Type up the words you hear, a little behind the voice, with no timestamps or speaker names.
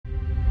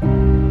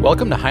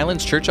Welcome to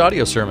Highlands Church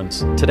Audio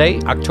Sermons. Today,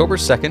 October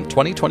 2nd,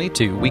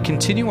 2022, we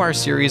continue our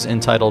series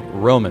entitled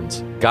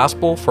Romans,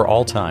 Gospel for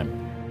All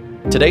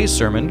Time. Today's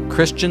sermon,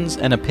 Christians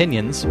and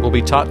Opinions, will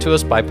be taught to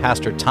us by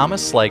Pastor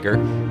Thomas Slager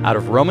out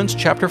of Romans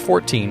chapter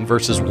 14,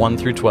 verses 1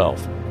 through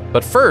 12.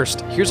 But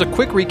first, here's a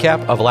quick recap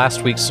of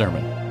last week's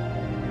sermon.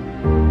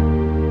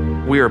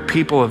 We are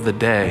people of the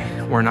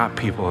day. We're not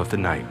people of the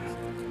night.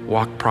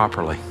 Walk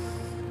properly.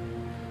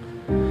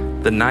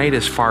 The night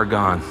is far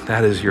gone.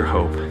 That is your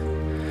hope.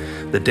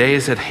 The day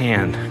is at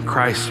hand.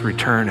 Christ's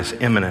return is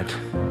imminent.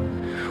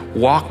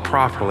 Walk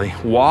properly.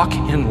 Walk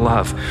in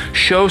love.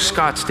 Show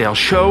Scottsdale.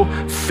 Show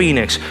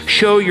Phoenix.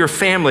 Show your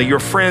family,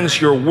 your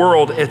friends, your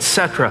world,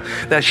 etc.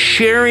 that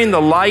sharing the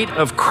light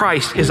of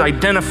Christ is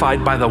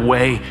identified by the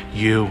way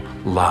you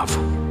love.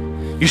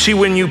 You see,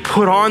 when you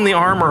put on the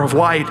armor of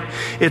light,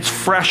 it's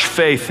fresh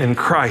faith in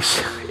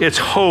Christ. It's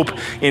hope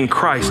in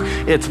Christ.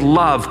 It's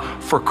love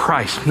for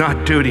Christ,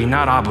 not duty,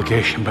 not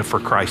obligation, but for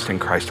Christ and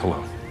Christ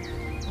alone.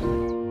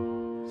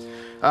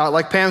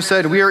 Like Pam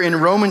said, we are in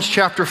Romans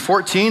chapter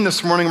 14.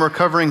 This morning we're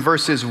covering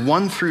verses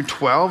 1 through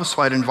 12,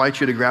 so I'd invite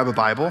you to grab a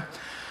Bible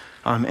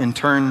and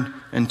turn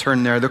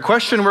there. The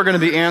question we're going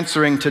to be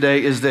answering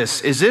today is this: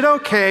 is it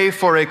okay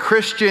for a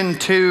Christian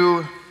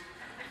to,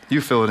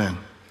 you fill it in.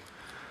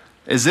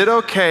 Is it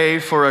okay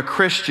for a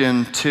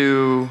Christian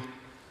to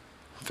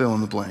fill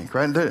in the blank,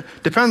 right?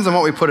 Depends on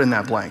what we put in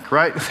that blank,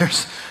 right?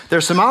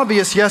 There's some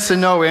obvious yes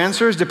and no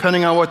answers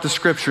depending on what the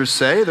scriptures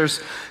say. There's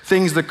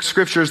things the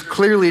scriptures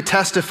clearly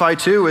testify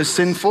to as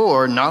sinful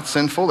or not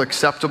sinful,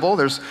 acceptable.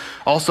 There's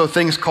also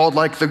things called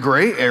like the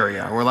gray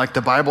area, where like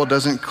the Bible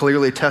doesn't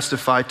clearly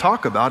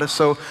talk about it.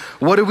 So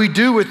what do we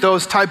do with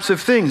those types of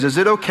things? Is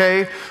it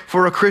okay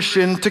for a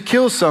Christian to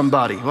kill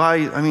somebody? Well,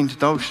 I mean,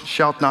 thou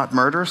shalt not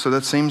murder, so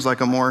that seems like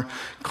a more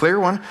clear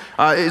one.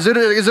 Is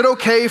it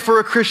okay for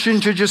a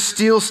Christian to just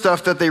steal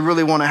stuff that they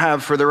really want to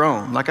have for their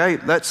own?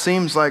 That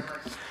seems like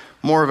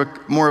more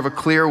of a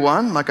clear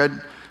one.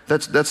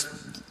 That's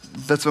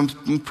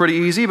pretty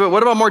easy, but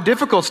what about more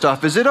difficult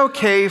stuff? Is it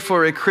okay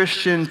for a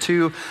Christian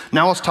to,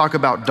 now let's talk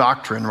about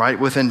doctrine, right?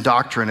 Within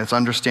doctrine, it's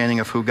understanding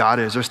of who God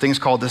is. There's things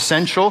called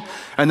essential,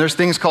 and there's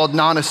things called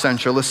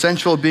non-essential.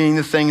 Essential being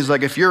the things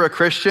like, if you're a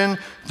Christian,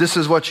 this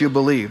is what you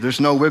believe. There's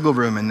no wiggle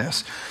room in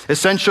this.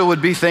 Essential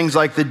would be things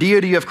like the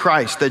deity of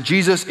Christ, that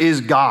Jesus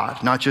is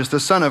God, not just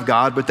the Son of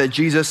God, but that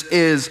Jesus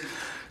is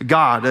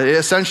God.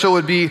 Essential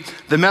would be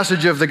the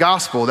message of the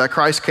gospel, that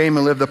Christ came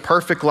and lived a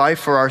perfect life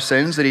for our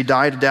sins, that he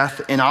died a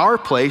death in our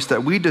place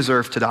that we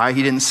deserve to die.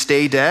 He didn't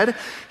stay dead.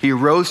 He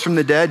rose from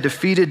the dead,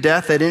 defeated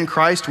death, that in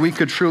Christ we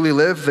could truly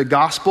live. The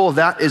gospel,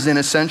 that is an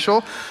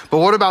essential. But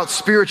what about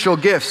spiritual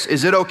gifts?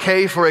 Is it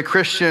okay for a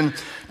Christian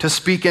to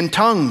speak in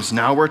tongues?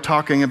 Now we're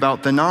talking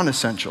about the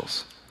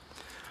non-essentials.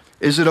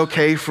 Is it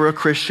okay for a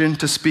Christian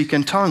to speak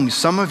in tongues?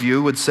 Some of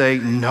you would say,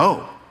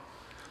 no,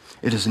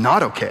 it is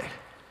not okay.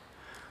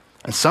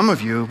 And some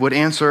of you would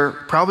answer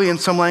probably in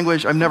some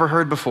language I've never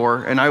heard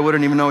before, and I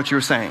wouldn't even know what you were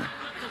saying.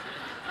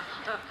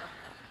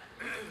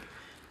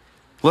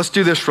 Let's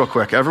do this real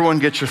quick. Everyone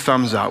get your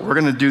thumbs out. We're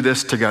going to do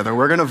this together.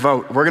 We're going to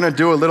vote. We're going to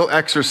do a little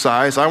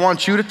exercise. I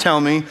want you to tell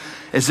me,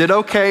 is it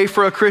okay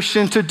for a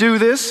Christian to do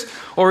this,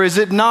 or is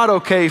it not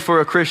okay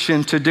for a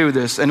Christian to do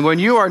this? And when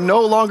you are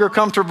no longer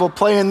comfortable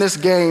playing this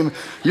game,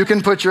 you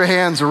can put your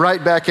hands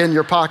right back in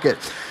your pocket.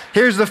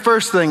 Here's the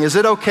first thing. Is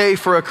it okay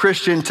for a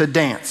Christian to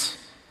dance?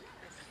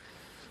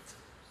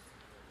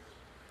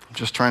 I'm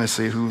just trying to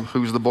see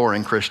who's the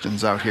boring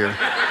Christians out here.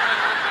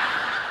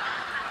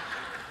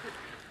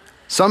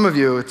 Some of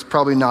you, it's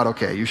probably not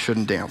okay. You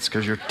shouldn't dance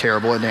because you're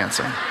terrible at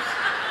dancing.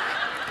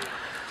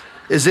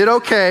 Is it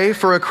okay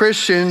for a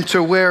Christian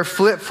to wear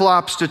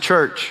flip-flops to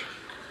church?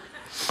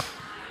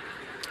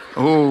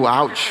 Oh,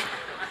 ouch.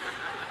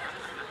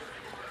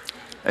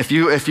 If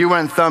you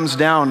went thumbs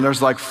down,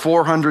 there's like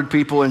 400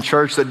 people in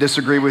church that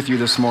disagree with you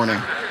this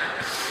morning.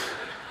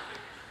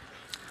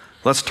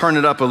 Let's turn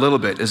it up a little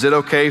bit. Is it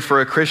okay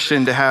for a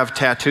Christian to have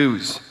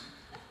tattoos?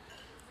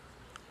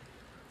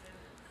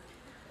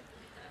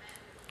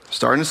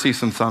 Starting to see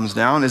some thumbs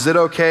down. Is it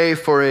okay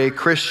for a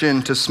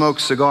Christian to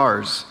smoke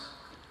cigars?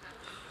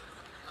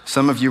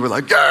 Some of you were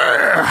like,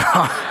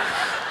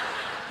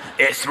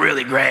 it's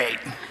really great.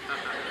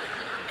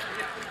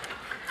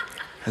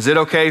 Is it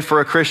okay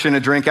for a Christian to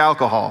drink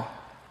alcohol?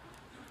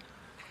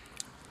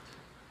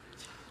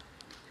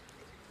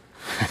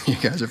 You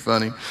guys are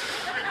funny.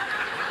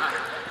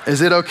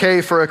 Is it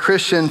okay for a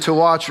Christian to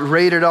watch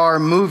rated R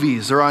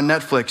movies or on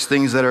Netflix,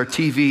 things that are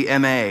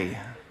TVMA?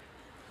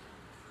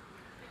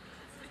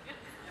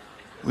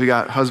 We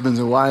got husbands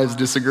and wives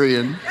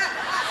disagreeing.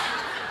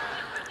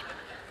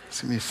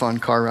 It's gonna be a fun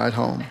car ride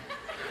home.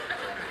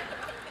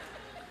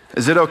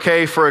 Is it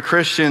okay for a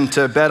Christian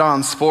to bet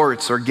on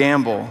sports or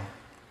gamble?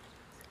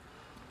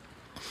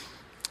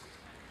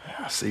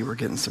 See, we're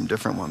getting some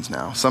different ones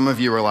now. Some of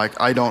you are like,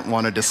 I don't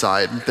want to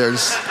decide.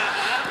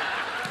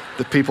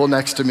 The people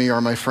next to me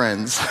are my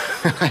friends.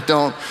 I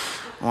don't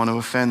want to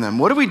offend them.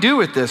 What do we do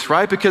with this,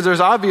 right? Because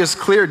there's obvious,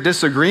 clear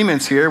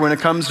disagreements here when it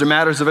comes to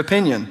matters of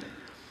opinion.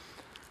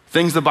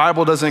 things the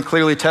Bible doesn't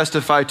clearly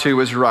testify to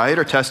as right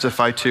or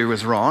testify to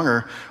as wrong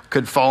or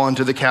could fall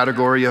into the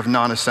category of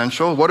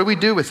non-essential. What do we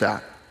do with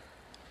that?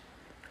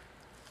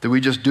 Do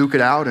we just duke it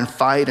out and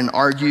fight and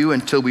argue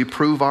until we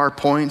prove our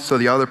point so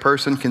the other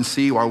person can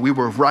see why we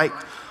were right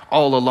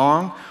all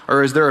along?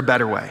 Or is there a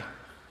better way?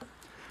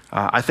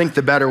 I think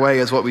the better way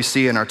is what we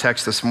see in our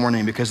text this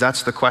morning, because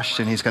that's the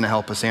question he's going to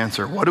help us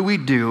answer. What do we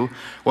do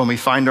when we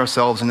find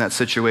ourselves in that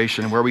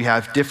situation where we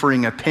have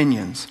differing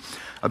opinions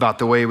about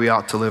the way we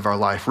ought to live our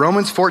life?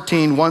 Romans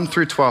 14, 1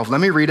 through 12.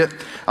 Let me read it.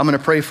 I'm going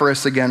to pray for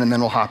us again, and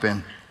then we'll hop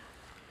in.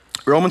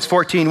 Romans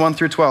 14, 1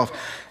 through 12.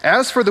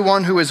 As for the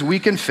one who is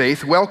weak in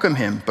faith, welcome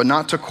him, but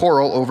not to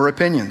quarrel over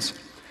opinions.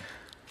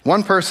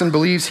 One person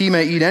believes he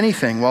may eat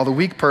anything, while the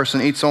weak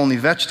person eats only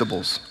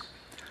vegetables.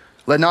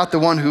 Let not the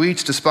one who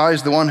eats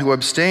despise the one who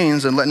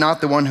abstains, and let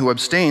not the one who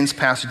abstains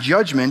pass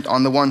judgment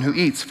on the one who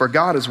eats, for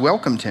God has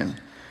welcomed him.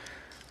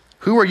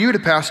 Who are you to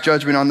pass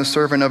judgment on the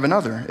servant of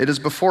another? It is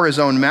before his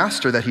own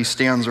master that he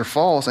stands or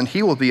falls, and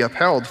he will be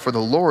upheld, for the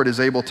Lord is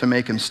able to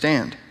make him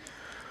stand.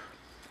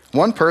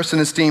 One person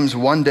esteems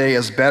one day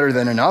as better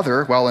than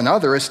another, while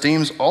another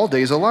esteems all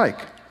days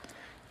alike.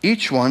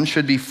 Each one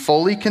should be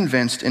fully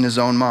convinced in his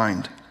own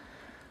mind.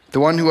 The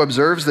one who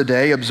observes the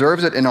day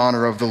observes it in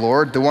honor of the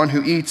Lord. The one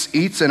who eats,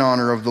 eats in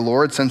honor of the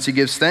Lord, since he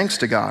gives thanks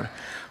to God.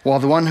 While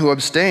the one who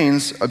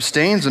abstains,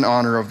 abstains in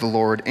honor of the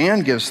Lord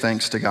and gives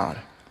thanks to God.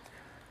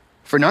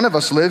 For none of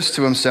us lives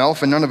to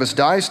himself, and none of us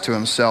dies to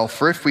himself.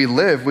 For if we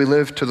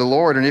live to the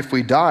Lord, and if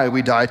we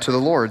die to the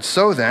Lord.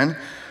 So then,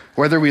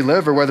 whether we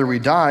live or whether we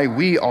die,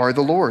 we are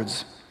the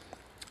Lord's.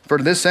 For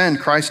to this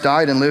end Christ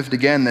died and lived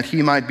again, that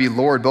he might be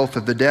Lord both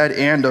of the dead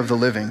and of the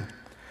living.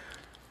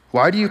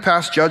 Why do you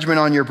pass judgment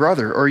on your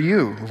brother, or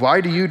you? Why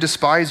do you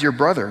despise your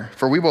brother?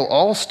 For we will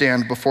all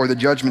stand before the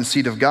judgment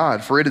seat of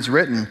God. For it is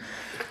written,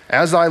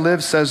 as I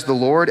live, says the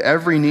Lord,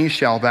 every knee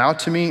shall bow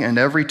to me, and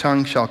every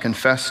tongue shall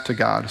confess to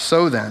God.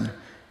 So then,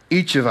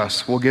 each of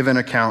us will give an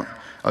account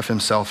of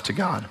himself to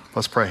God.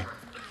 Let's pray.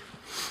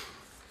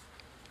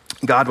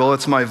 God, well,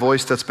 it's my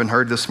voice that's been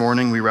heard this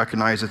morning. We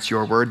recognize it's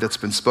your word that's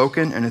been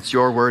spoken, and it's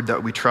your word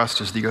that we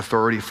trust is the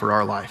authority for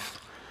our life.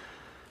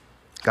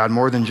 God,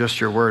 more than just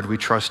your word, we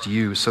trust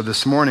you. So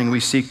this morning we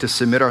seek to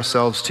submit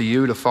ourselves to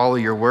you, to follow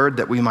your word,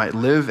 that we might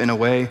live in a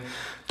way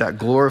that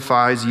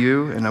glorifies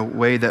you, in a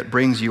way that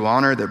brings you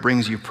honor, that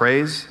brings you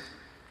praise.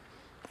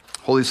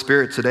 Holy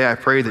Spirit, today I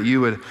pray that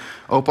you would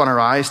open our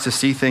eyes to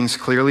see things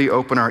clearly,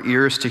 open our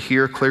ears to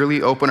hear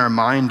clearly, open our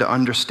mind to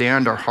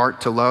understand, our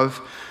heart to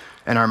love,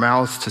 and our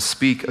mouths to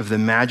speak of the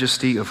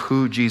majesty of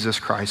who Jesus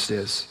Christ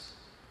is.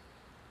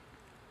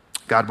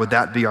 God, would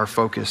that be our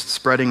focus,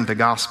 spreading the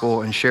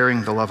gospel and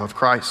sharing the love of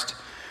Christ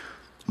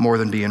more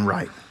than being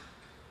right.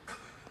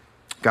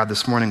 God,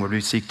 this morning would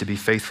we seek to be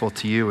faithful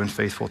to you and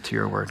faithful to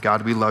your word.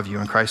 God, we love you.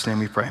 In Christ's name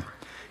we pray.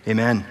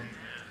 Amen.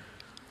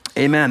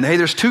 Amen. Hey,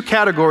 there's two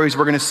categories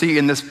we're going to see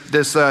in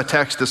this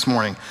text this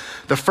morning.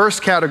 The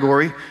first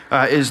category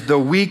is the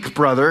weak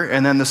brother,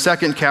 and then the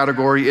second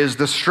category is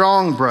the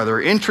strong brother.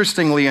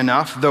 Interestingly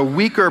enough, the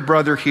weaker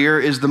brother here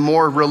is the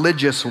more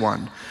religious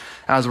one,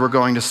 as we're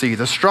going to see.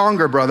 The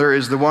stronger brother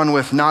is the one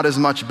with not as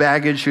much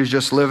baggage, who's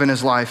just living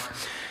his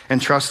life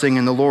and trusting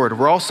in the Lord.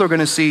 We're also going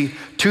to see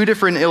two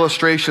different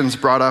illustrations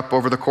brought up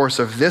over the course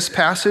of this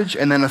passage,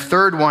 and then a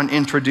third one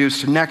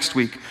introduced next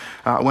week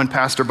when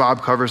Pastor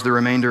Bob covers the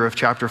remainder of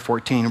chapter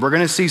 14. We're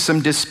going to see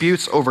some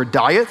disputes over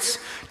diets,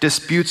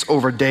 disputes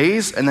over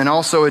days, and then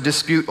also a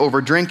dispute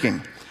over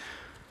drinking.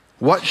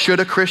 What should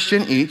a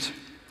Christian eat?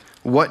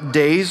 What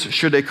days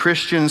should a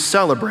Christian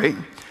celebrate?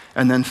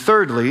 And then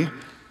thirdly,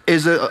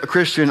 is a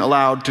Christian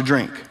allowed to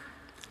drink?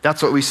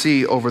 That's what we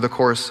see over the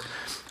course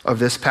of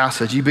this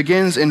passage. He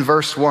begins in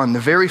verse 1. The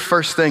very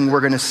first thing we're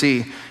going to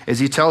see is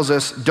he tells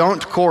us,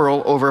 don't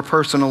quarrel over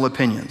personal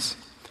opinions.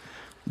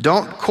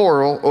 Don't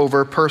quarrel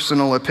over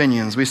personal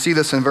opinions. We see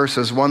this in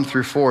verses 1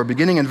 through 4.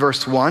 Beginning in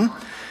verse 1,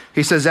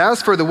 he says,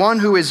 as for the one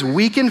who is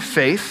weak in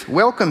faith,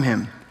 welcome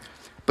him,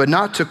 but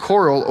not to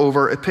quarrel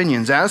over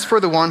opinions. As for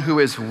the one who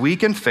is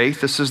weak in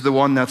faith, this is the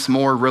one that's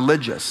more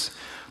religious,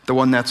 the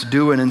one that's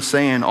doing and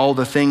saying all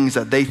the things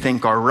that they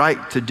think are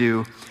right to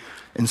do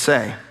and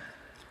say.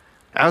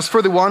 As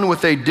for the one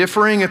with a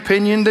differing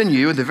opinion than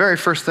you, the very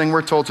first thing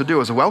we're told to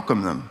do is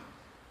welcome them.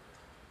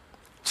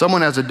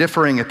 Someone has a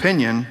differing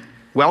opinion,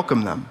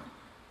 welcome them.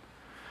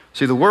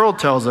 See, the world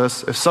tells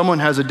us if someone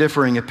has a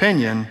differing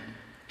opinion,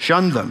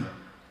 shun them.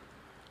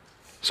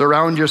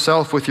 Surround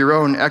yourself with your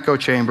own echo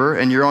chamber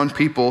and your own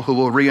people who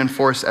will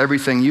reinforce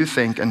everything you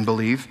think and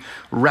believe,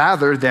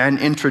 rather than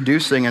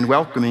introducing and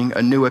welcoming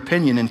a new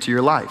opinion into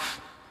your life.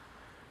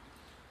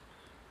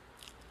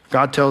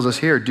 God tells us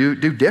here, do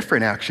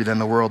different actually than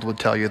the world would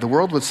tell you. The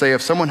world would say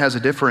if someone has a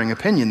differing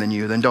opinion than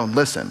you, then don't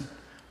listen.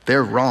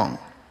 They're wrong.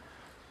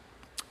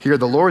 Here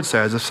the Lord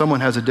says if someone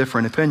has a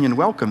different opinion,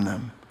 welcome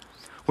them.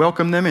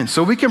 Welcome them in.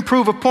 So we can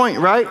prove a point,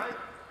 right?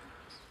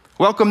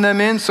 Welcome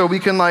them in so we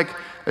can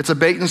it's a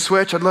bait and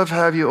switch. I'd love to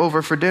have you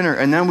over for dinner.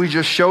 And then we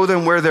just show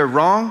them where they're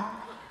wrong?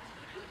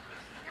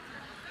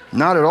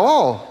 Not at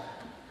all.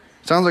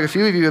 Sounds like a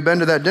few of you have been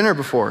to that dinner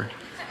before.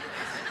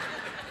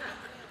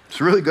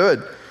 It's really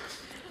good.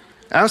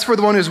 As for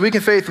the one who's weak in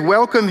faith,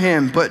 welcome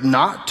him, but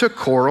not to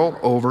quarrel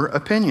over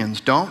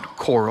opinions. Don't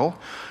quarrel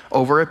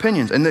over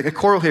opinions. And the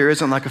quarrel here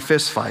isn't like a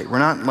fist fight. We're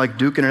not like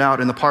duking it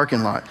out in the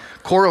parking lot.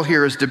 Quarrel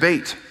here is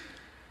debate.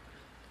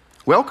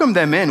 Welcome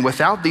them in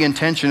without the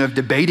intention of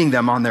debating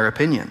them on their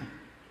opinion.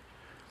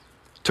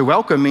 To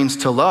welcome means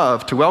to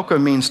love. To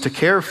welcome means to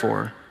care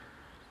for.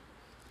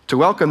 To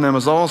welcome them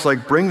is almost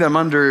like bring them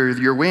under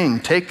your wing,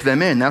 take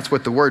them in. That's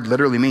what the word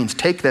literally means,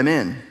 take them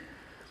in.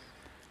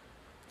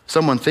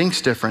 Someone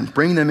thinks different,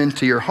 bring them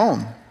into your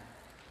home.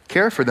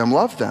 Care for them,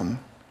 love them.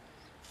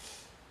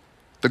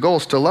 The goal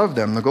is to love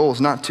them. The goal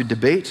is not to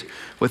debate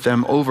with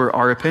them over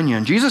our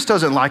opinion. Jesus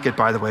doesn't like it,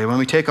 by the way, when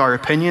we take our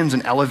opinions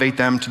and elevate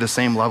them to the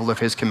same level of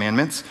his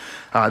commandments.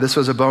 This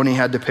was a bone he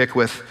had to pick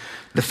with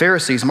the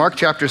Pharisees. Mark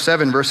chapter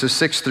 7, verses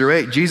 6 through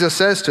 8. Jesus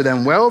says to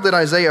them, well did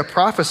Isaiah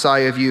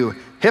prophesy of you,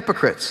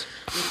 hypocrites.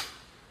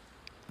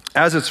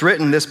 As it's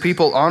written, this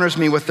people honors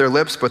me with their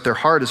lips, but their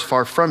heart is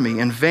far from me.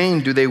 In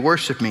vain do they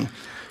worship me.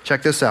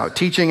 Check this out.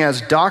 Teaching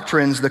as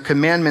doctrines the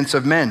commandments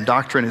of men.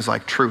 Doctrine is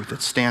like truth.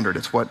 It's standard.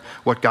 It's what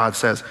God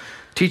says.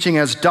 Teaching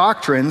as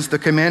doctrines the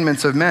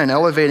commandments of men,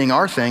 elevating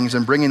our things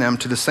and bringing them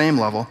to the same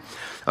level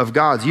of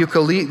God's. You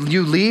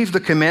leave the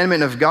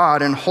commandment of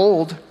God and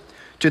hold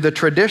to the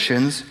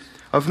traditions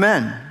of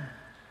men.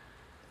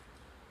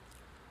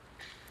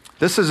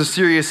 This is a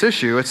serious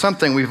issue. It's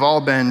something we've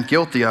all been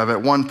guilty of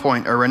at one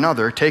point or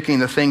another, taking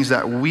the things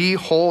that we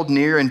hold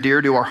near and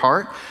dear to our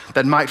heart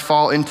that might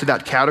fall into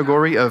that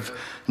category of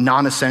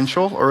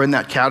non-essential or in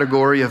that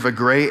category of a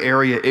gray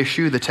area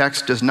issue the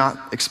text does not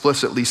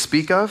explicitly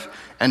speak of,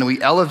 and we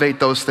elevate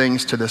those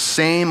things to the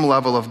same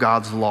level of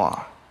God's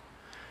law.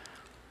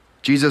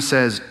 Jesus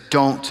says,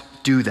 don't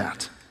do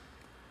that.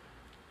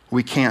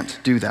 We can't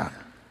do that.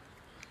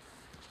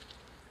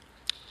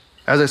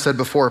 As I said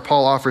before,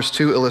 Paul offers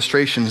two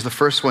illustrations. The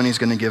first one he's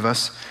going to give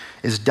us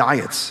is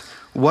diets.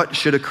 What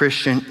should a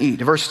Christian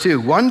eat? Verse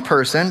 2, one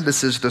person,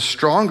 this is the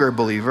stronger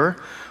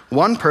believer,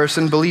 one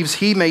person believes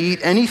he may eat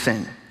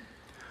anything,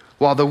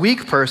 while the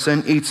weak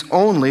person eats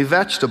only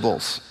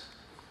vegetables.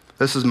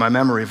 This is my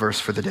memory verse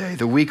for the day.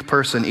 The weak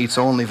person eats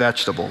only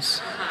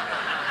vegetables.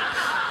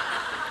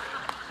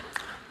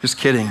 Just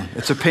kidding.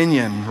 It's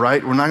opinion,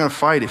 right? We're not going to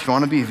fight. If you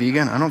want to be a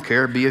vegan, I don't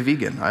care. Be a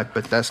vegan.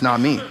 But that's not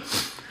me.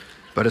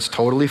 But it's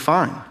totally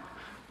fine.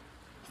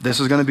 This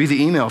is going to be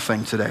the email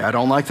thing today. I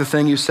don't like the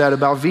thing you said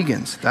about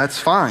vegans. That's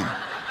fine.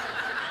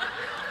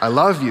 I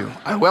love you.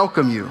 I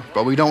welcome you.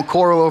 But we don't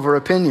quarrel over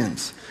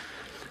opinions.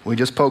 We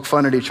just poke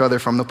fun at each other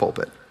from the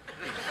pulpit.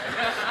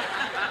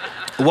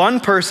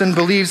 One person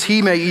believes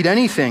he may eat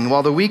anything,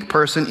 while the weak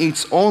person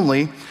eats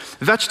only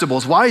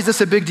vegetables. Why is this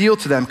a big deal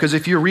to them? Because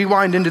if you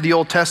rewind into the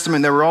Old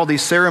Testament, there were all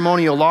these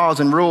ceremonial laws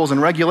and rules and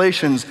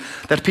regulations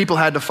that people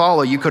had to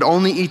follow. You could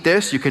only eat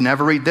this, you could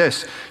never eat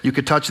this. You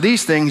could touch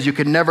these things, you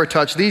could never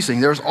touch these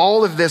things. There's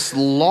all of this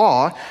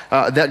law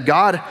that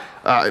God,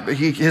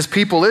 his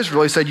people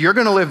Israel, he said, you're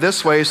going to live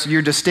this way so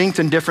you're distinct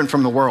and different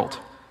from the world.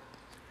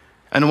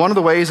 And one of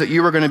the ways that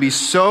you are going to be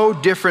so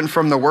different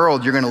from the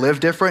world, you're going to live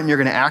different, and you're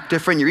going to act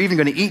different, you're even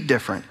going to eat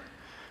different.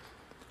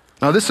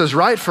 Now, this is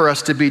right for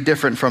us to be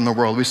different from the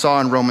world. We saw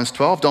in Romans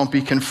 12, don't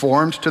be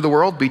conformed to the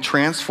world, be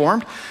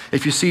transformed.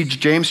 If you see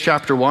James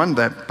chapter 1,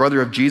 that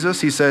brother of Jesus,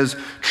 he says,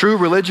 true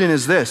religion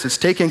is this. It's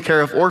taking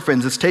care of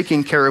orphans, it's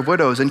taking care of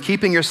widows, and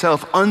keeping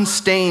yourself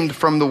unstained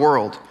from the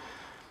world.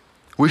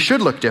 We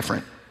should look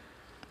different.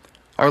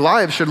 Our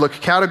lives should look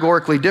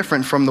categorically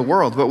different from the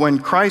world. But when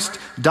Christ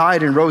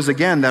died and rose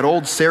again, that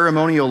old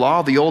ceremonial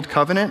law, the old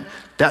covenant,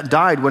 that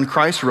died when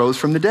Christ rose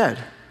from the dead.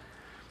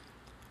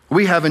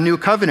 We have a new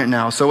covenant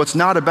now, so it's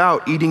not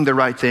about eating the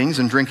right things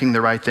and drinking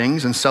the right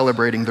things and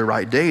celebrating the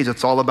right days.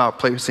 It's all about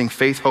placing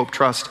faith, hope,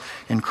 trust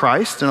in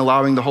Christ and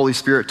allowing the Holy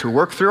Spirit to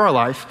work through our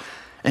life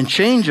and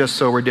change us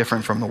so we're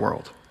different from the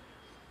world.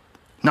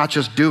 Not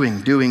just doing.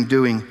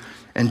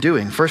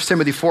 1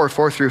 Timothy 4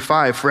 through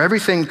 5, for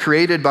everything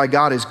created by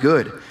God is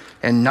good,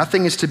 and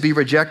nothing is to be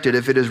rejected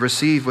if it is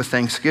received with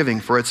thanksgiving,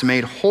 for it's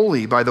made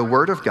holy by the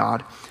word of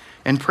God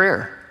and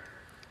prayer.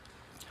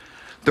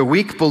 The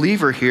weak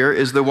believer here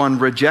is the one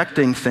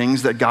rejecting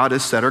things that God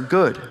has said are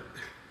good,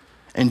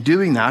 and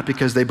doing that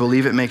because they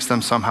believe it makes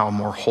them somehow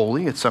more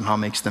holy, it somehow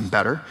makes them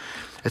better,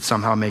 it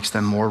somehow makes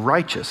them more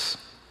righteous.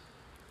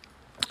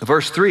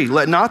 Verse 3,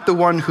 let not the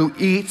one who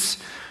eats,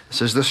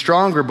 this is the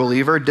stronger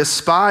believer,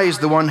 despise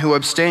the one who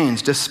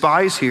abstains.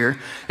 Despise here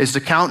is to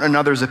count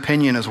another's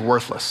opinion as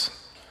worthless.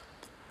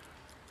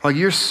 Like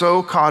you're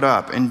so caught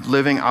up in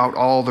living out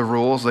all the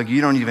rules, like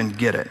you don't even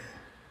get it.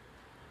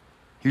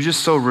 You're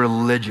just so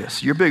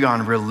religious. You're big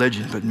on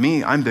religion, but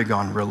me, I'm big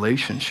on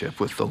relationship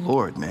with the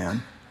Lord,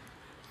 man.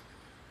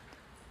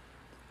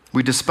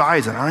 We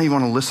despise it. I don't even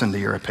want to listen to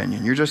your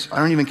opinion. I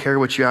don't even care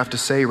what you have to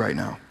say right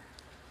now.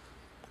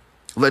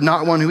 Let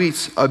not one who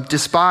eats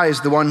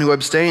despise the one who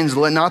abstains.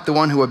 Let not the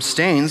one who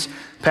abstains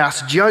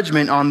pass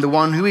judgment on the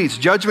one who eats.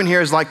 Judgment here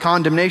is like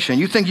condemnation.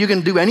 You think you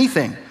can do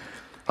anything.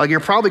 Like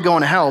you're probably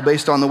going to hell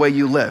based on the way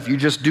you live. You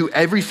just do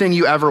everything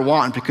you ever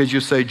want because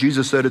you say,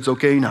 Jesus said it's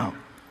okay now.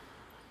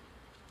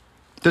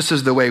 This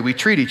is the way we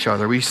treat each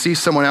other. We see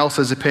someone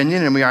else's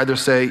opinion and we either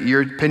say,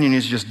 your opinion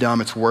is just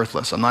dumb, it's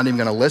worthless, I'm not even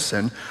gonna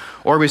listen.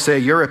 Or we say,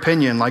 your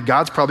opinion, like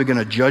God's probably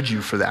gonna judge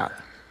you for that.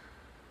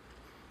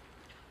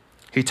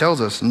 He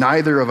tells us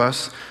neither of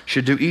us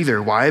should do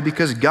either. Why?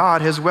 Because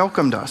God has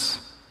welcomed us.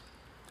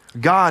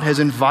 God has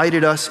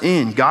invited us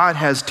in. God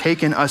has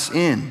taken us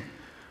in,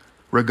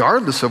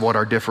 regardless of what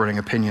our differing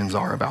opinions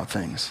are about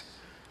things.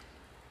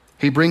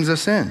 He brings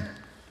us in.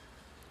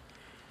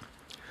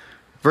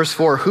 Verse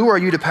 4, who are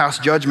you to pass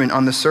judgment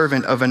on the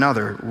servant of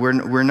another?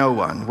 We're no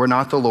one. We're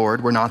not the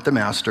Lord. We're not the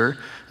master.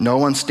 No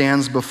one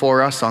stands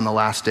before us on the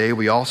last day.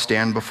 We all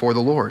stand before the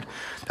Lord.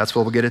 That's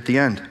what we'll get at the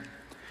end.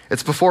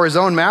 It's before his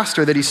own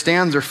master that he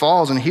stands or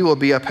falls, and he will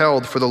be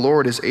upheld, for the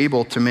Lord is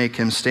able to make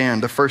him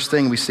stand. The first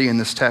thing we see in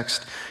this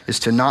text is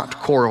to not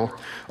quarrel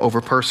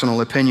over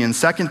personal opinions.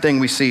 Second thing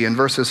we see in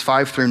verses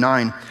 5 through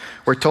 9,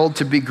 we're told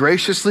to be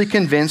graciously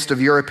convinced of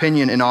your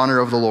opinion in honor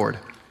of the Lord.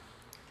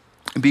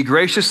 Be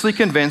graciously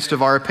convinced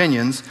of our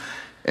opinions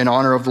in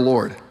honor of the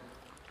Lord.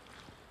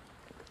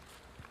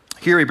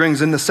 Here he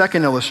brings in the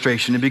second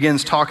illustration. He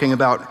begins talking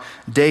about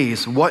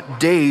days.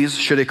 What days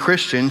should a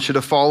Christian, should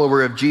a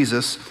follower of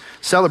Jesus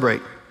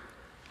celebrate?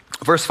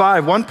 Verse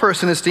 5, one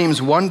person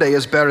esteems one day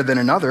as better than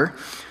another,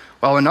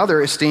 while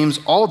another esteems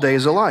all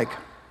days alike.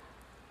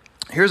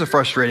 Here's a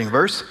frustrating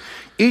verse.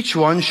 Each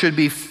one should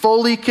be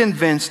fully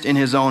convinced in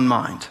his own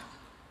mind.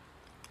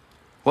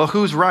 Well,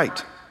 who's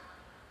right?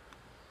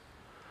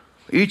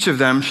 Each of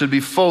them should be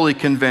fully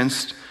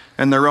convinced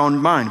in their own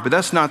mind. But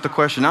that's not the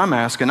question I'm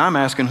asking. I'm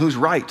asking who's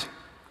right.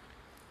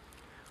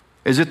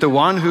 Is it the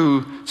one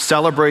who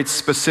celebrates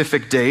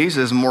specific days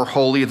as more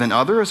holy than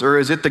others? Or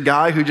is it the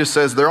guy who just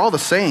says they're all the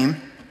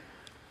same?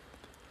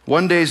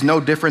 One day is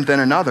no different than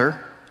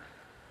another.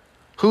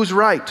 Who's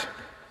right?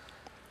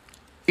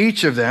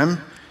 Each of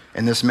them,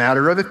 in this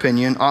matter of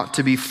opinion, ought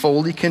to be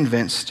fully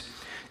convinced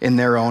in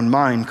their own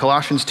mind.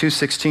 Colossians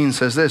 2:16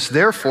 says this,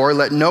 therefore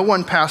let no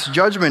one pass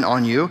judgment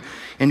on you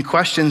in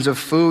questions of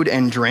food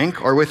and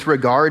drink, or with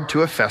regard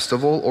to a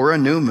festival or a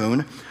new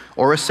moon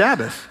or a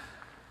Sabbath.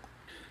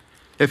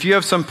 If you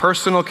have some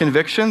personal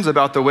convictions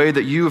about the way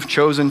that you have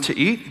chosen to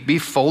eat, be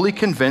fully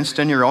convinced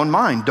in your own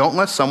mind. Don't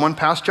let someone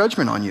pass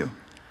judgment on you.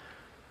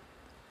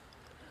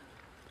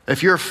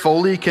 If you're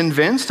fully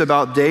convinced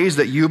about days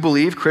that you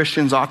believe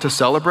Christians ought to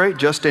celebrate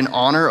just in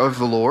honor of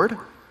the Lord,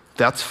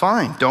 that's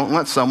fine. Don't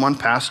let someone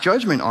pass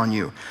judgment on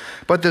you.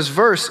 But this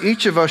verse,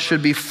 each of us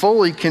should be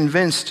fully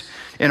convinced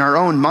in our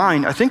own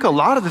mind. I think a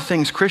lot of the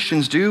things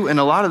Christians do and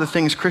a lot of the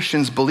things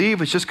Christians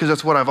believe is just because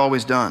that's what I've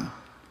always done.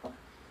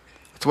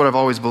 It's what I've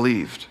always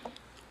believed.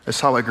 It's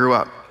how I grew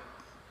up.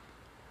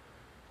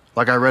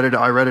 Like I read it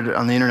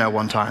on the internet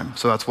one time,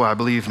 so that's what I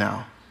believe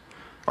now.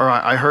 Or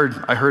I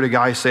heard a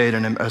guy say it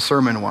in a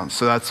sermon once,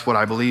 so that's what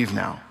I believe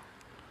now.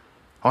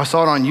 I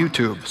saw it on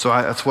YouTube, so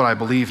that's what I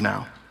believe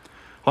now.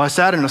 Well, I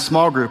sat in a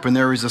small group and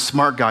there was a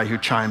smart guy who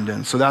chimed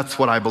in, so that's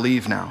what I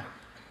believe now.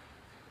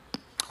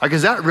 Like,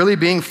 is that really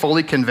being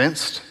fully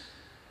convinced?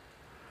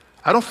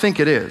 I don't think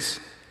it is.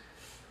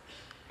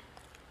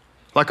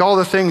 Like all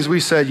the things we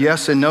said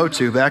yes and no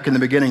to back in the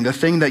beginning, the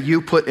thing that you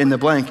put in the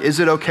blank, is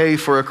it okay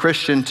for a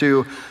Christian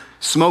to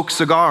smoke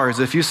cigars?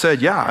 If you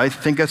said, yeah, I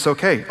think that's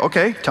okay.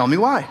 Okay, tell me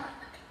why.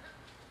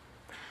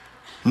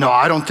 No,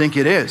 I don't think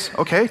it is.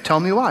 Okay, tell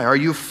me why. Are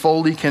you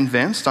fully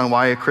convinced on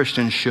why a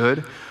Christian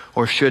should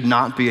or should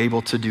not be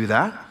able to do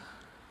that?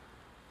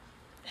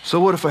 So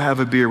what if I have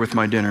a beer with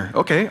my dinner?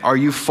 Okay, are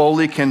you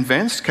fully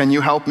convinced? Can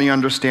you help me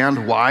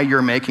understand why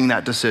you're making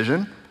that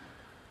decision?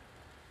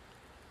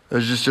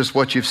 It's just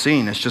what you've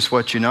seen. It's just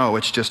what you know.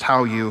 It's just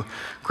how you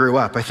grew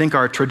up. I think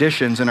our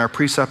traditions and our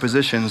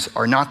presuppositions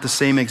are not the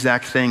same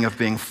exact thing of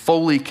being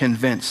fully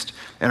convinced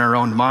in our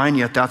own mind,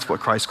 yet that's what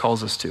Christ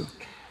calls us to.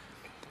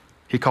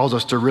 He calls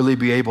us to really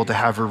be able to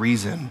have a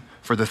reason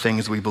for the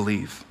things we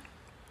believe.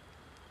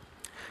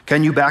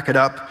 Can you back it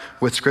up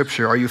with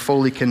Scripture? Are you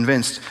fully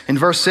convinced? In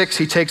verse 6,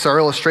 he takes our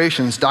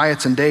illustrations,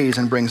 diets and days,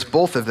 and brings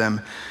both of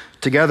them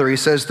together. He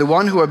says, the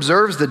one who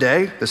observes the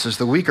day, this is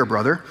the weaker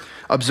brother,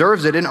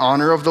 observes it in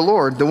honor of the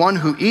Lord. The one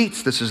who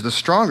eats, this is the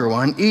stronger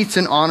one, eats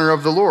in honor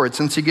of the Lord,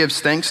 since he gives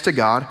thanks to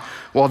God,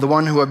 while the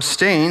one who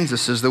abstains,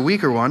 this is the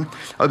weaker one,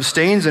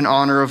 abstains in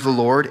honor of the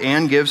Lord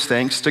and gives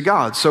thanks to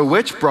God. So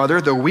which brother,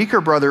 the weaker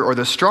brother or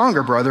the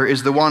stronger brother,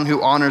 is the one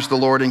who honors the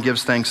Lord and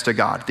gives thanks to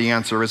God? The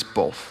answer is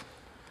both.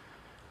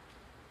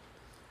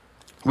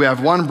 We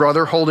have one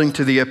brother holding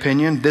to the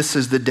opinion, this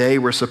is the day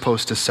we're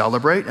supposed to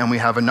celebrate, and we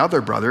have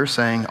another brother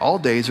saying all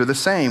days are the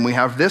same. We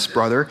have this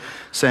brother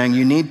saying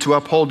you need to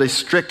uphold a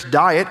strict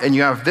diet, and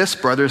you have this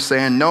brother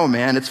saying, no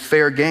man, it's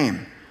fair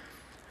game.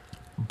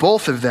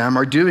 Both of them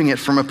are doing it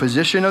from a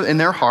position in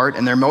their heart,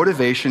 and their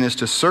motivation is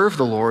to serve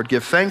the Lord,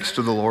 give thanks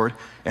to the Lord,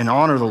 and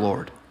honor the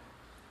Lord.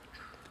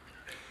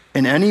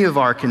 In any of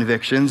our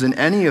convictions, in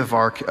any of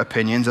our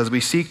opinions, as we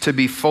seek to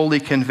be fully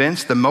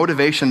convinced, the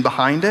motivation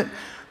behind it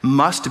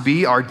must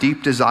be our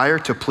deep desire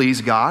to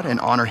please God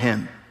and honor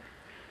Him.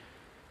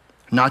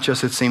 Not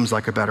just it seems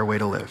like a better way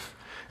to live.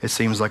 It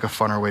seems like a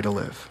funner way to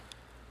live.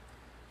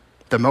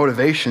 The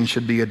motivation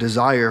should be a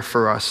desire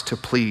for us to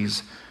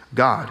please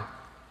God.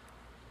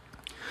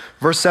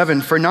 Verse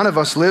 7, for none of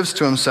us lives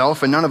to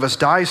himself and none of us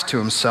dies to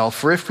himself.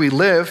 For if we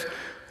live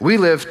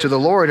to the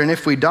Lord, and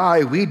if we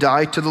die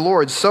to the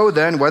Lord. So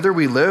then, whether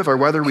we live or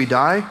whether we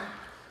die,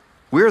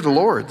 we are the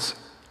Lord's.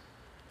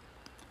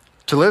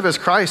 To live is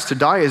Christ, to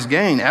die is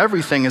gain.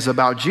 Everything is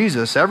about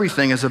Jesus.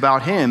 Everything is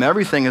about him.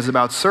 Everything is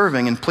about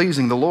serving and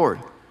pleasing the Lord.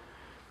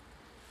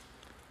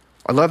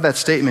 I love that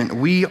statement.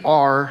 We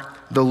are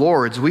the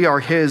Lord's. We are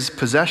his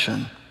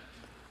possession.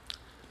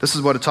 This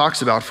is what it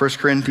talks about. 1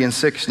 Corinthians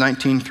 6,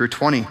 19 through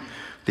 20.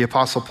 The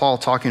Apostle Paul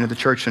talking to the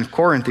church in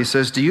Corinth, he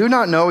says, do you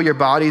not know your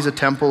body is a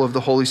temple of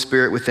the Holy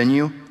Spirit within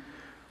you,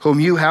 whom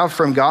you have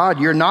from God?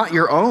 You're not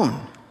your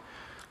own.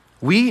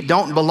 We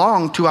don't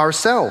belong to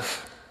ourselves.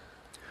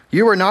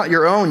 You are not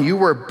your own. You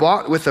were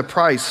bought with a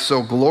price,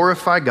 so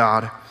glorify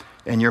God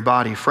in your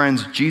body.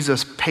 Friends,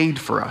 Jesus paid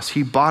for us.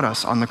 He bought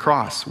us on the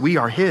cross. We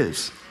are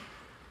his.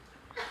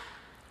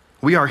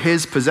 We are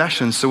his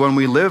possession. So when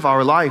we live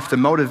our life, the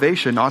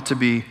motivation ought to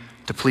be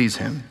to please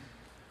him,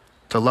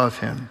 to love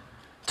him,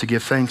 to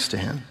give thanks to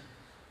him.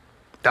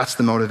 That's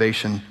the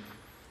motivation.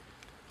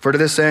 For to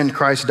this end,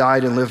 Christ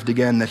died and lived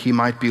again, that he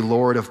might be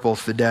Lord of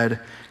both the dead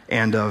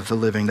and of the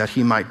living, that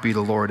he might be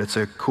the Lord. It's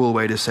a cool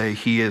way to say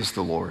he is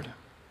the Lord.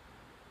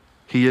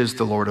 He is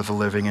the Lord of the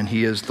living, and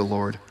he is the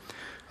Lord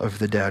of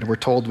the dead. We're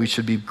told we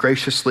should be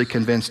graciously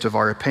convinced of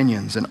our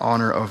opinions in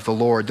honor of the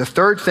Lord. The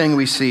third thing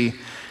we see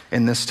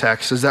in this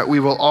text is that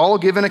we will all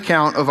give an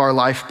account of our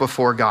life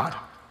before God.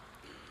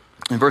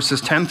 In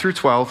verses 10 through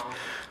 12,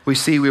 we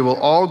see we will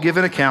all give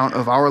an account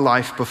of our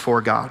life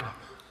before God.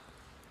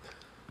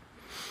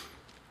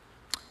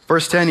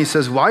 Verse 10, he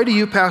says, why do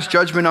you pass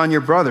judgment on your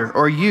brother?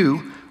 Or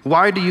you,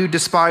 why do you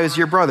despise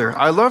your brother?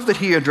 I love that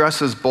he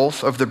addresses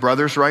both of the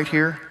brothers right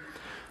here.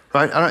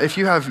 Right? I don't know, if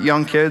you have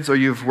young kids or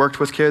you've worked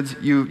with kids,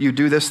 you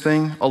do this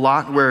thing a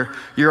lot where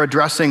you're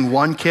addressing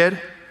one kid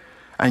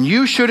and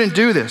you shouldn't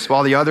do this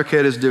while the other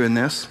kid is doing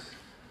this.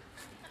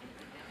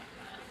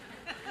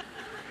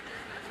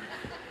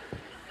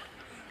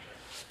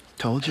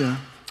 Told you.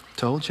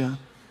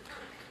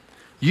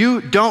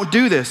 You don't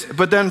do this.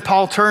 But then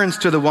Paul turns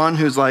to the one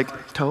who's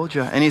like, told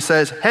you. And he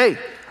says, hey,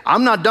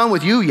 I'm not done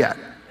with you yet.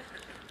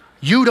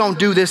 You don't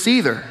do this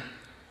either.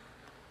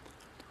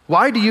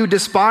 Why do you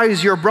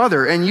despise your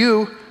brother? And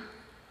do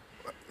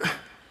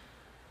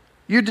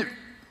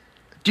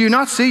you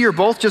not see you're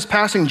both just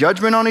passing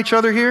judgment on each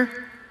other here?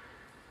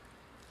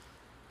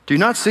 Do you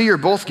not see you're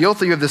both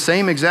guilty of the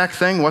same exact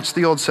thing? What's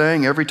the old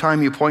saying? Every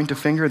time you point a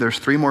finger, there's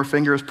 3 more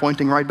fingers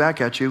pointing right back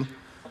at you.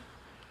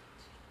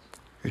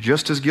 You're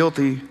just as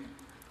guilty,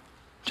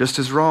 just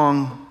as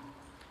wrong,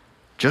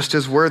 just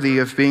as worthy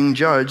of being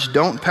judged.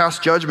 Don't pass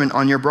judgment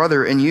on your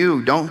brother, and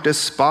you don't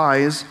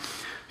despise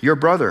your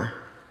brother.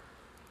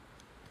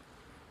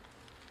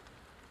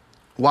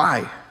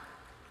 Why?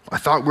 I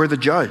thought we're the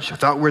judge. I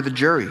thought we're the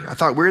jury. I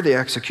thought we're the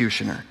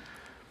executioner.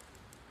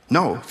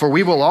 No, for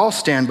we will all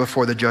stand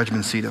before the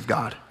judgment seat of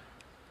God.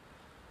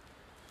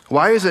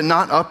 Why is it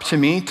not up to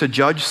me to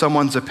judge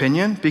someone's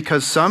opinion?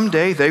 Because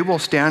someday they will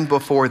stand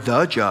before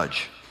the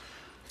judge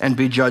and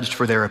be judged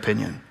for their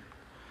opinion.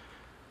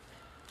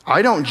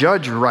 I don't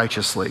judge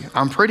righteously.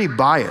 I'm pretty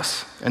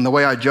biased in the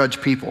way I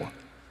judge people.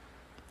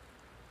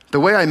 The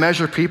way I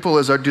measure people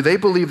is, do they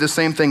believe the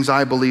same things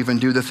I believe and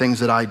do the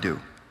things that I do?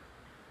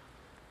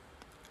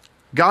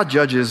 God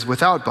judges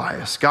without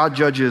bias. God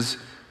judges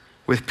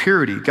with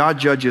purity. God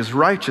judges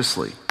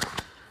righteously.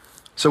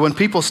 So when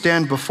people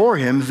stand before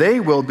him, they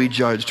will be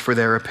judged for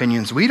their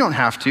opinions. We don't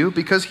have to,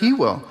 because he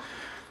will.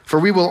 For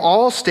we will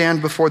all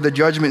stand before the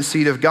judgment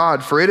seat of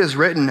God. For it is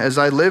written, as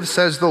I live,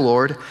 says the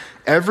Lord,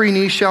 every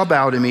knee shall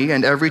bow to me,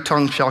 and every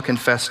tongue shall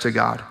confess to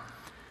God.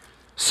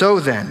 So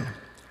then,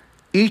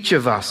 each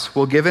of us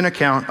will give an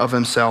account of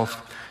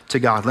himself to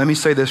God. Let me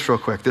say this real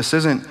quick. This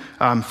isn't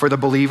for the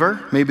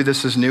believer. Maybe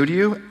this is new to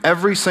you.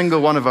 Every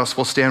single one of us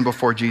will stand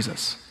before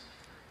Jesus.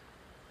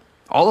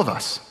 All of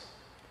us.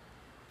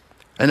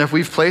 And if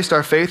we've placed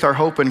our faith, our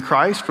hope in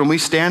Christ, when we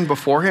stand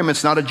before him,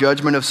 it's not a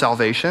judgment of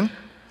salvation.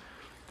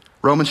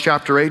 Romans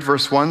chapter 8,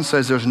 verse 1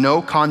 says there's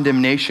no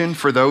condemnation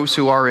for those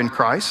who are in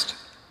Christ.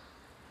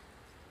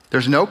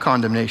 There's no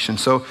condemnation.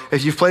 So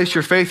if you've placed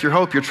your faith, your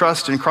hope, your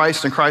trust in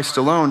Christ and Christ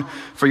alone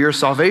for your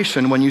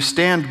salvation, when you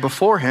stand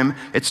before him,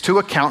 it's to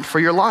account for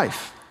your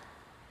life.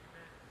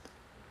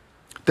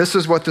 This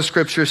is what the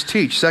scriptures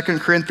teach. 2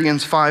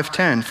 Corinthians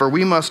 5:10, for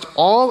we must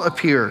all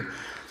appear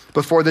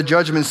before the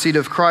judgment seat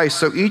of Christ,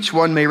 so each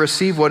one may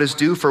receive what is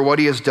due for what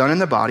he has done in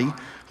the body,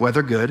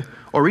 whether good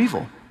or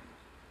evil.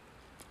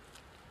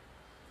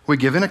 We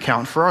give an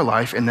account for our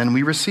life, and then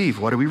we receive.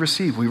 What do we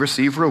receive? We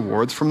receive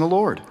rewards from the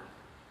Lord.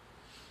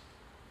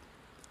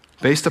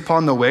 Based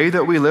upon the way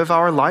that we live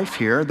our life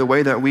here, the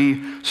way that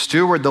we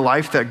steward the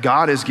life that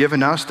God has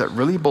given us that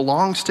really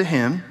belongs to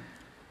him,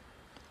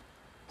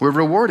 we're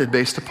rewarded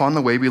based upon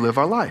the way we live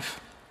our life.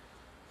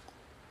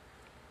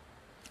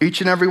 Each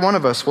and every one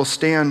of us will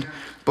stand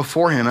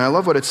before him. And I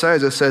love what it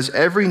says. It says,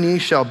 every knee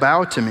shall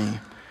bow to me,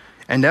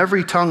 and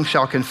every tongue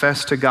shall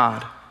confess to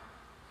God.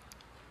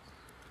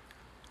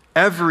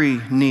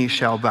 every knee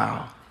shall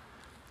bow,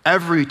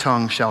 every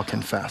tongue shall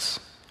confess.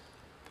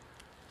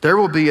 There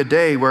will be a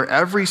day where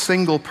every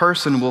single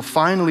person will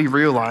finally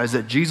realize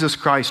that Jesus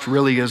Christ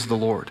really is the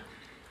Lord.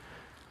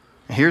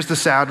 And here's the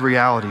sad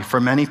reality. For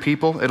many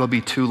people, it'll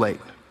be too late.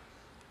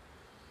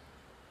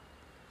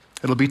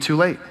 It'll be too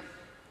late.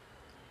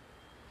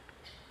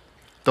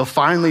 They'll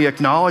finally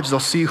acknowledge, they'll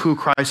see who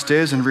Christ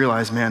is and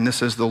realize, man,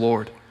 this is the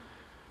Lord.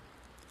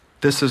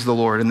 This is the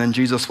Lord. And then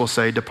Jesus will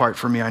say, depart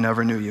from me, I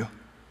never knew you.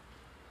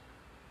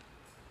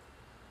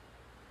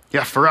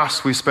 Yeah, for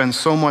us, we spend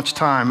so much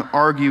time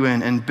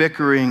arguing and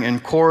bickering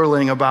and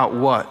quarreling about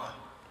what?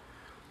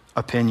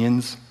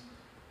 Opinions.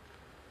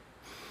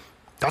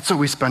 That's what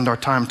we spend our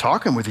time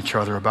talking with each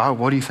other about.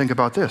 What do you think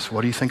about this?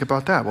 What do you think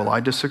about that? Well,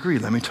 I disagree.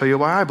 Let me tell you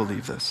why I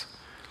believe this.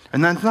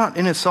 And that's not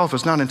in itself,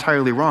 it's not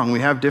entirely wrong. We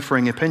have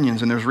differing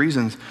opinions, and there's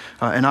reasons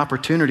and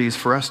opportunities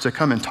for us to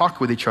come and talk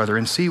with each other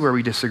and see where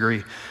we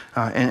disagree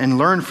and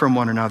learn from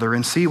one another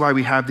and see why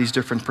we have these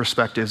different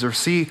perspectives, or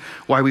see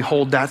why we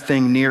hold that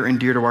thing near and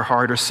dear to our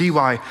heart, or see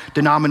why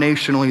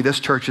denominationally this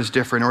church is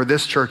different or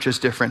this church is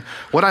different.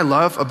 What I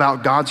love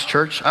about God's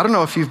church, I don't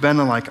know if you've been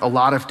in like a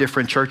lot of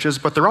different churches,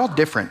 but they're all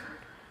different.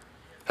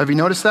 Have you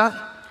noticed that?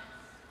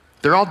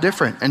 They're all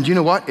different. And you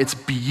know what? It's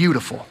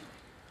beautiful.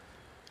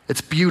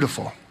 It's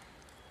beautiful.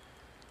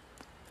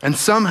 And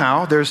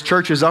somehow there's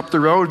churches up the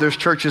road, there's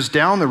churches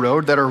down the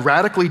road that are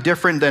radically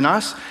different than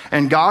us,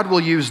 and God will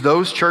use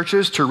those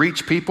churches to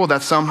reach people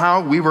that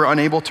somehow we were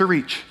unable to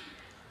reach.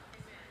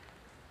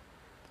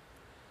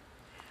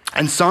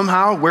 And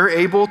somehow we're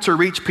able to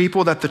reach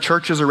people that the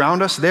churches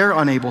around us, they're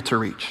unable to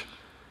reach.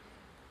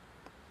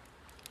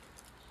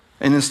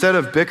 And instead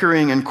of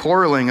bickering and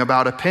quarreling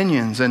about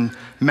opinions and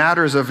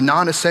matters of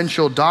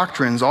non-essential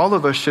doctrines, all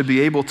of us should be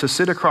able to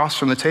sit across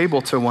from the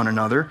table to one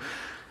another,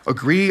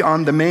 agree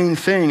on the main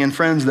thing, and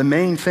friends, the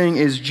main thing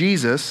is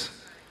Jesus.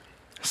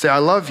 Say, I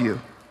love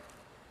you.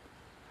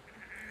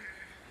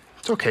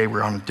 It's okay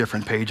we're on a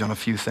different page on a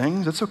few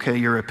things. It's okay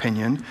your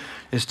opinion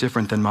is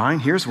different than mine.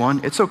 Here's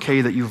one. It's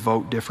okay that you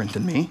vote different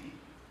than me.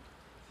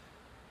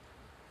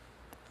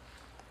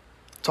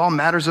 It's all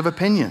matters of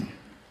opinion.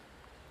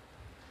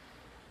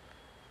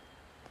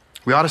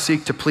 We ought to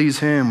seek to please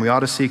him. We ought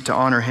to seek to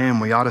honor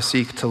him. We ought to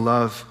seek to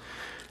love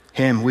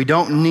him. We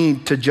don't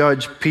need to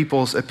judge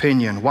people's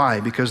opinion.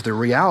 Why? Because the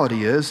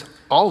reality is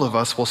all of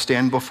us will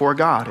stand before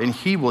God and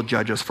he will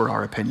judge us for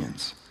our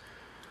opinions.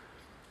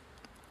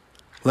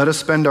 Let us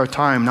spend our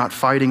time not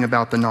fighting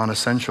about the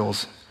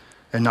non-essentials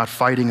and not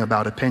fighting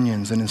about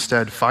opinions, and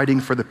instead fighting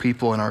for the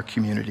people in our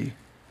community.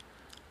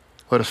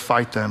 Let us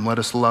fight them. Let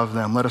us love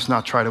them. Let us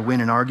not try to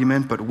win an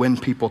argument, but win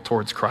people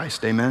towards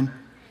Christ. Amen?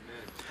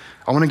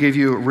 I want to give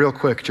you real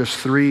quick just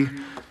 3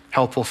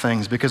 helpful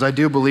things, because I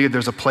do believe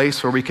there's a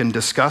place where we can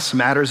discuss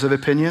matters of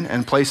opinion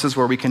and places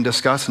where we can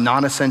discuss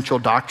non-essential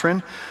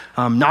doctrine,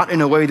 not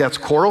in a way that's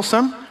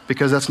quarrelsome,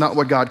 because that's not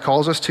what God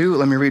calls us to.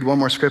 Let me read one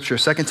more scripture.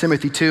 2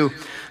 Timothy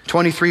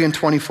 2:23 and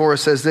 24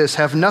 says this,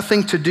 have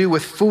nothing to do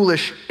with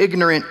foolish,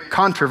 ignorant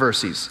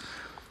controversies.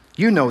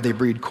 You know they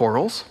breed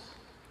quarrels.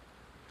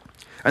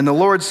 And the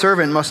Lord's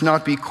servant must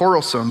not be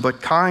quarrelsome,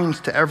 but kind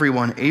to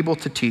everyone, able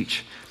to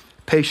teach,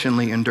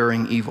 patiently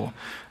enduring evil.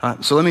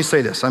 So let me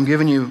say this. I'm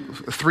giving you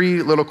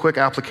 3 little quick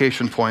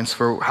application points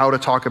for how to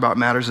talk about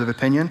matters of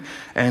opinion.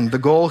 And the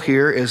goal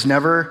here is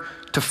never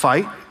to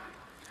fight.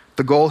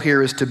 The goal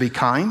here is to be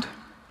kind,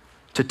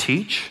 to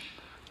teach,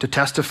 to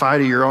testify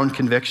to your own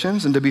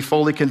convictions, and to be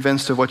fully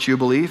convinced of what you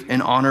believe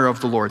in honor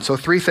of the Lord. So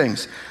 3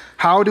 things.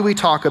 How do we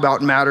talk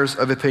about matters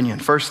of opinion?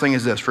 First thing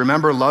is this.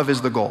 Remember, love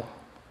is the goal.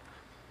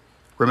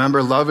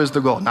 Remember, love is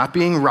the goal. Not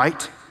being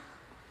right.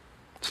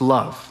 It's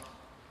love.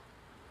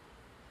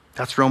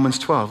 That's Romans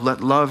 12.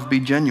 Let love be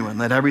genuine.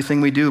 Let everything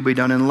we do be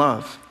done in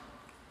love.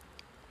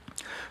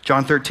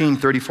 John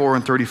 13:34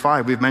 and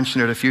 35. We've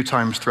mentioned it a few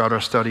times throughout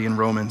our study in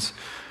Romans.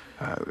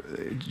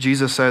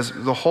 Jesus says,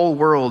 the whole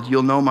world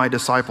you'll know my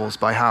disciples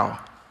by how?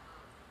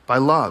 By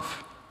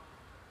love.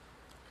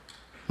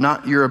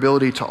 Not your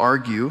ability to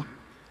argue.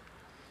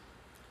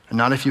 And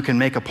not if you can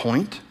make a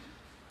point.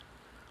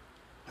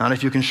 Not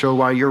if you can show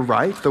why you're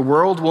right. The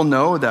world will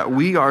know that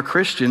we are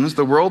Christians.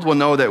 The world will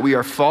know that we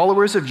are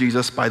followers of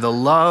Jesus by the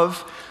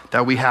love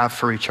that we have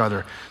for each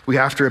other. We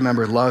have to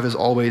remember love is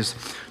always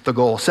the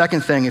goal.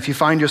 Second thing, if you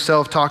find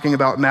yourself talking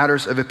about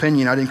matters of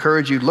opinion, I'd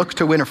encourage you, look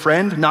to win a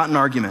friend, not an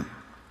argument.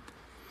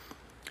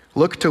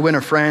 Look to win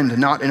a friend,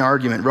 not an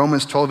argument.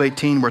 Romans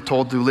 12:18, we're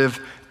told to live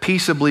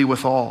peaceably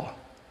with all.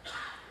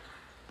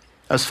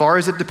 As far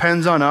as it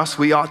depends on us,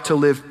 we ought to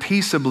live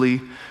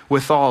peaceably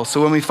with all.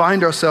 So when we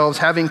find ourselves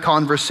having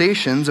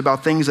conversations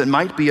about things that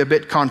might be a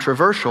bit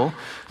controversial,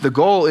 the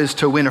goal is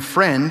to win a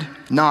friend,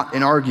 not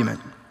an argument.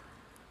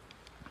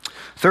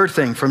 Third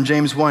thing from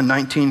James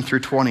 1:19 through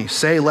 20,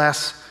 say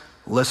less,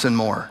 listen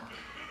more.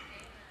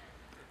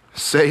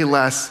 Say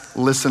less,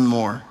 listen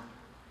more.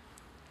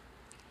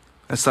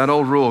 It's that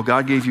old rule,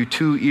 God gave you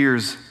 2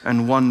 ears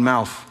and 1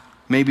 mouth.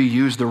 Maybe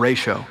use the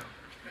ratio.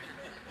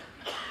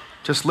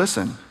 Just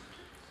listen.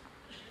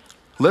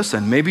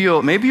 listen. Maybe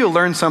you'll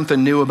learn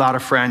something new about a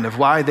friend of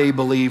why they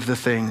believe the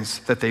things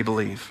that they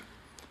believe.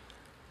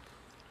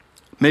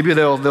 Maybe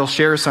they'll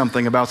share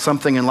something about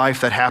something in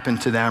life that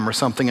happened to them or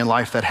something in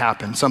life that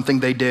happened, something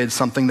they did,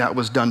 something that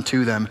was done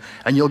to them.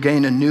 And you'll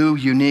gain a new,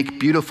 unique,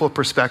 beautiful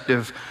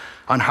perspective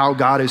on how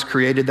God has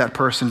created that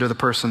person to the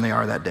person they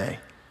are that day.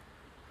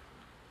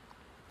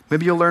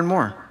 Maybe you'll learn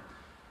more.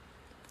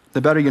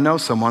 The better you know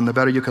someone, the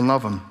better you can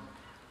love them.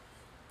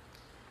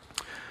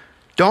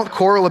 Don't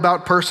quarrel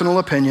about personal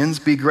opinions.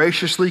 Be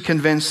graciously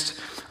convinced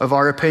of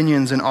our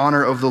opinions in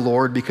honor of the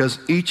Lord, because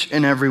each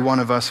and every one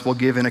of us will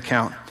give an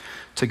account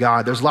to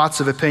God. There's lots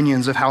of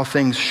opinions of how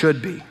things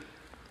should be.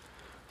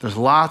 There's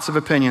lots of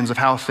opinions of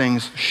how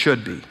things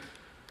should be.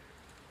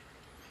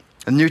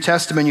 In the New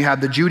Testament, you have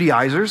the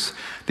Judaizers,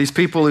 these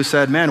people who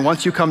said, man,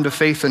 once you come to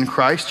faith in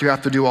Christ, you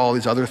have to do all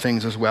these other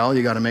things as well.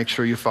 You got to make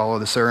sure you follow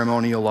the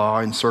ceremonial law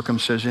and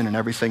circumcision and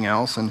everything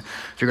else. And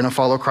if you're going to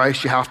follow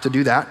Christ, you have to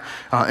do that.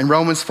 In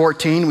Romans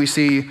 14, we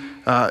see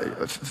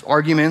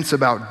arguments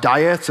about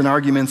diets and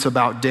arguments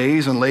about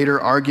days, and later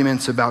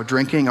arguments about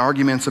drinking,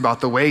 arguments about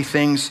the way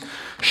things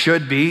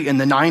should be. In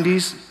the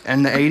 90s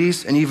and the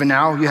 80s, and even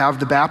now, you have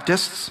the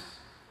Baptists,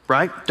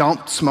 right?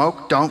 Don't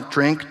smoke, don't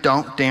drink,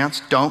 don't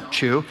dance, don't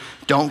chew,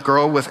 don't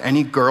girl with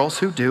any girls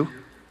who do.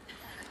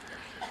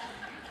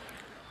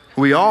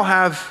 We all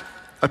have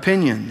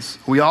opinions.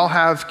 We all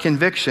have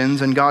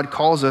convictions, and God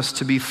calls us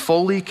to be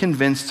fully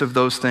convinced of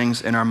those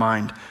things in our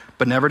mind,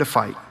 but never to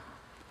fight,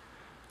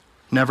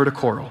 never to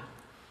quarrel,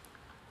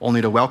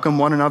 only to welcome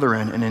one another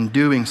in, and in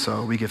doing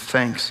so, we give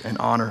thanks and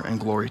honor and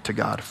glory to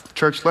God.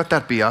 Church, let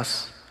that be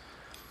us.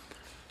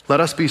 Let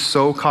us be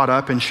so caught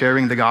up in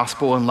sharing the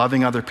gospel and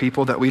loving other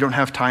people that we don't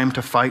have time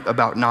to fight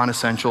about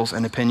non-essentials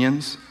and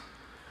opinions.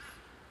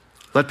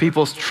 Let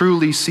people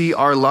truly see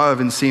our love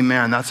and see,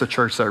 man, that's a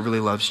church that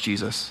really loves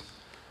Jesus.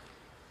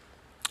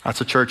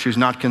 That's a church who's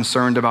not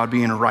concerned about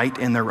being right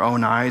in their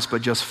own eyes,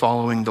 but just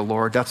following the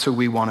Lord. That's who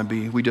we want to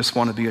be. We just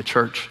want to be a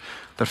church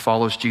that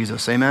follows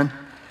Jesus. Amen?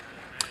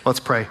 Let's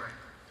pray.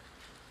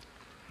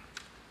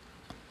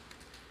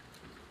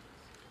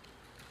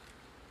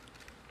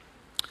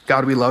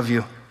 God, we love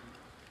you.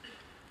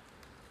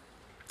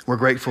 We're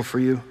grateful for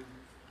you.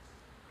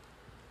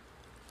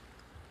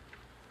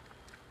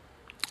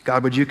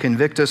 God, would you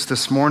convict us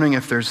this morning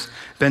if there's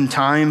been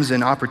times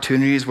and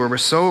opportunities where we're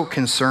so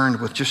concerned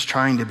with just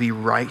trying to be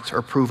right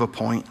or prove a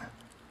point.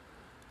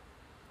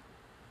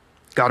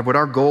 God, would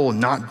our goal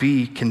not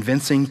be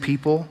convincing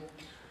people?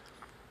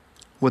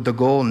 Would the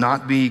goal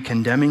not be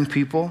condemning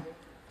people?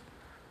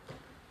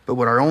 But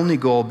would our only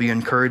goal be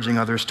encouraging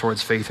others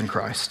towards faith in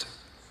Christ?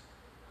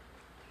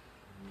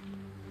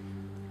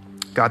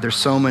 God, there's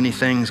so many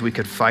things we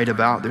could fight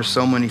about. There's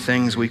so many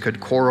things we could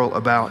quarrel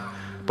about.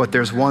 But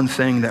there's one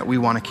thing that we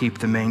want to keep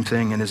the main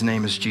thing, and his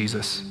name is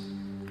Jesus.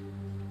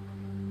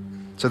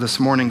 So this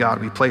morning,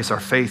 God, we place our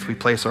faith, we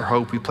place our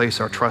hope, we place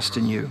our trust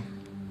in you.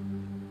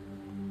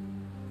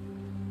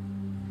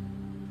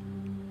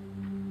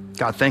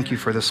 God, thank you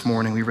for this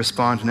morning. We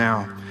respond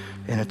now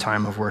in a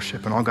time of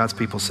worship. And all God's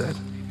people said,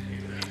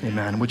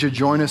 amen. Would you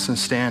join us and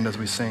stand as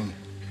we sing?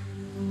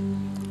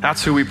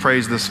 That's who we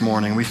praise this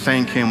morning. We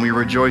thank him, we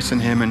rejoice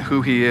in him and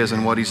who he is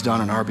and what he's done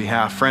on our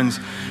behalf. Friends,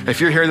 if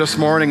you're here this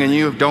morning and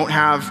you don't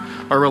have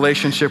a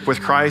relationship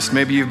with Christ,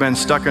 maybe you've been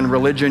stuck in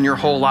religion your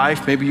whole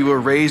life, maybe you were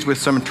raised with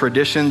some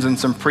traditions and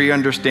some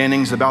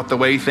pre-understandings about the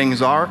way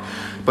things are,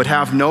 but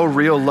have no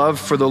real love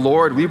for the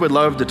Lord, we would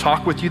love to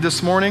talk with you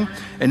this morning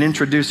and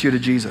introduce you to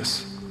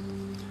Jesus.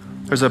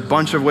 There's a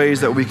bunch of ways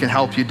that we can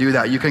help you do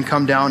that. You can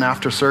come down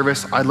after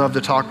service. I'd love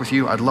to talk with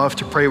you. I'd love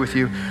to pray with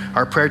you.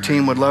 Our prayer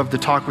team would love to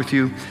talk with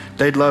you.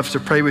 They'd love to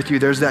pray with you.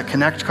 There's that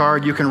connect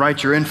card. You can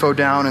write your info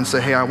down and say,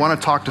 hey, I want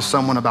to talk to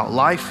someone about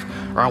life,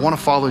 or I want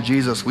to follow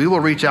Jesus. We will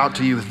reach out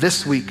to you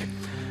this week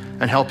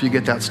and help you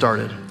get that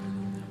started.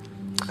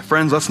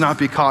 Friends, let's not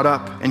be caught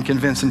up in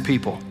convincing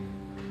people.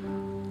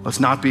 Let's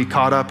not be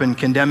caught up in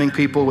condemning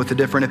people with a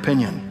different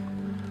opinion.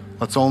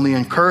 Let's only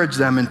encourage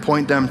them and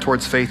point them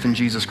towards faith in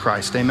Jesus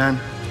Christ. Amen.